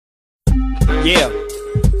Yeah.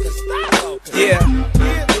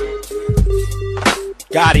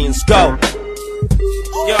 Scodie and Sco.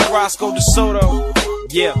 Young Roscoe DeSoto.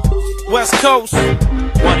 Yeah. West Coast.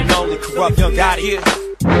 One and only Kurupt Young Gotti.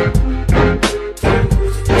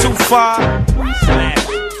 2-5. Slash.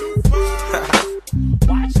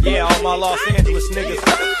 Yeah, all my Los Angeles niggas.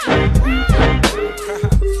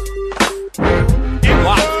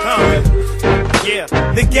 Yeah.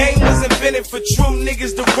 The game was invented for true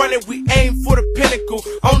niggas to run it. We aim for the pinnacle.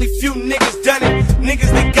 Only few niggas done it.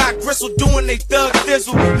 Niggas that got gristle doing they thug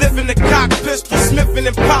thizzle. Living the cock pistol, sniffing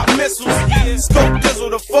and pop missiles. Yeah. Scope dizzle,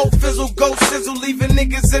 the folk fizzle, go sizzle. Leaving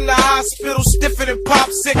niggas in the hospital, stiffing and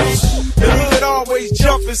popsicles. The hood always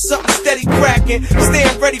jumping, something steady cracking.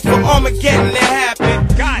 Staying ready for Armageddon to happen.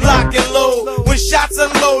 Lock and load. When shots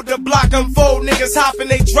unload, the block unfold. Niggas hopping,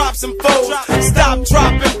 they drops and folds. Stop,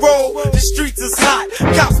 drop, and roll. The streets is hot.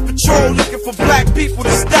 Cops patrol looking for black people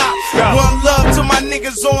to stop. One love to my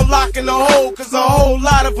niggas on lock in the hole, cause a whole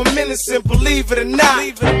lot of them innocent, believe it or not.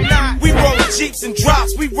 We roll Jeeps and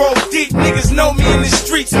drops, we roll deep. Niggas know me in the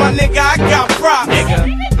streets, my nigga, I got props.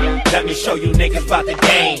 Nigga, let me show you niggas about the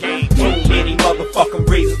game. Too many motherfucking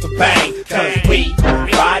reasons to bang. Cause we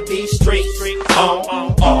ride these streets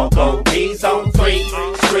on although these on 3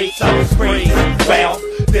 streets on spree. Well,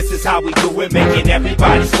 this is how we do it, making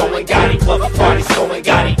everybody going Gotti. Club parties going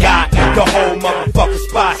Gotti, got the whole motherfucking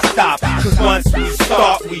spot stop. Cause once we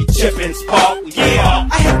start, we chip and spark. Yeah,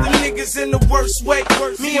 I hit the niggas in the worst way.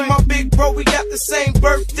 Me and my big bro, we got the same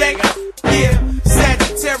birthday. Yeah,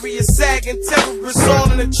 Sagittarius, sagging terrorists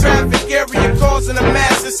all in the traffic area, causing a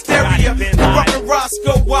mass hysteria. Rockin'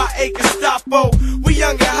 Roscoe, YA Gestapo. We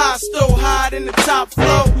young and high, still hide in the top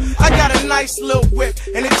flow. I got a nice little whip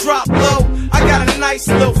and it drop low. I got a nice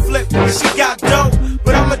little flip and she got dope,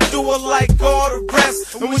 but I'ma do her like all the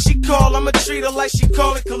rest. And when she call, I'ma treat her like she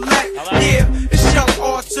call it collect. Yeah, it's young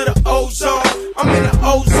R to the ozone. I'm in the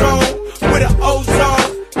ozone with an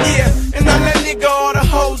ozone. Yeah, and I'm that nigga all the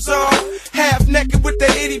hoes on. Half naked with the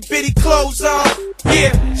itty bitty clothes on.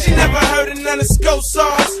 Yeah, she never heard of none of Sco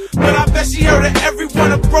songs, but I bet she heard of every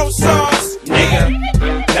one of bro songs.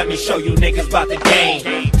 Nigga, let me show you niggas about the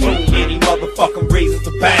game. Too many motherfucking reasons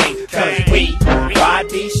to bang. Cause we ride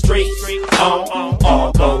these streets on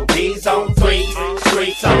although these on 3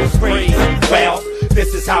 streets on spree. Well,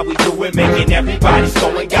 this is how we do it, making everybody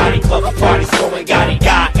going Gotti. Club parties going Gotti,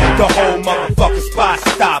 got the whole motherfucking spot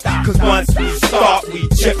stop. Cause once we start, we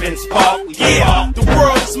chip and spark. Yeah, the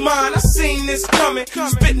world is mine, I seen this coming.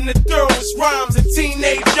 Spitting the thoroughest rhymes, a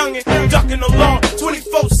teenage youngin'. Ducking along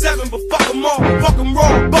 24/7, but fuck them all. Fuck them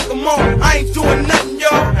raw, buck them all. I ain't doing nothing,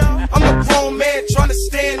 y'all. I'm a grown man trying to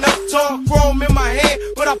stand up tall. Chrome in my hand,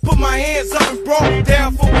 but I put my hands up and brawl.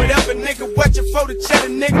 Down for whatever, nigga. Wet your for the cheddar,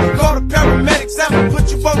 nigga. Call the paramedics out and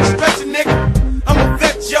put you on the stretcher, nigga. I'm a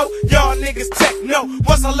vet, yo. Y'all niggas techno.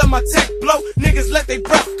 Once I let my tech blow, niggas let they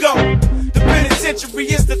breath go. The penitentiary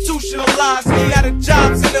institutionalized. Me out of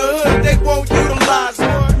jobs in the hood, they won't utilize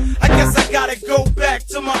me. I guess I gotta go back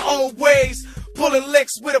to my old ways. Pulling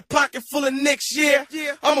licks with a pocket full of nicks, yeah.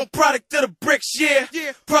 I'm a product of the bricks, yeah.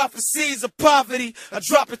 Prophecies of poverty, I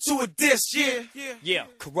drop it to a disc, yeah. Yeah,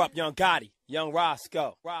 Kurupt Young Gotti, Young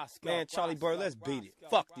Roscoe. Man, Charlie Bird, let's beat it.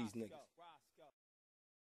 Fuck these niggas.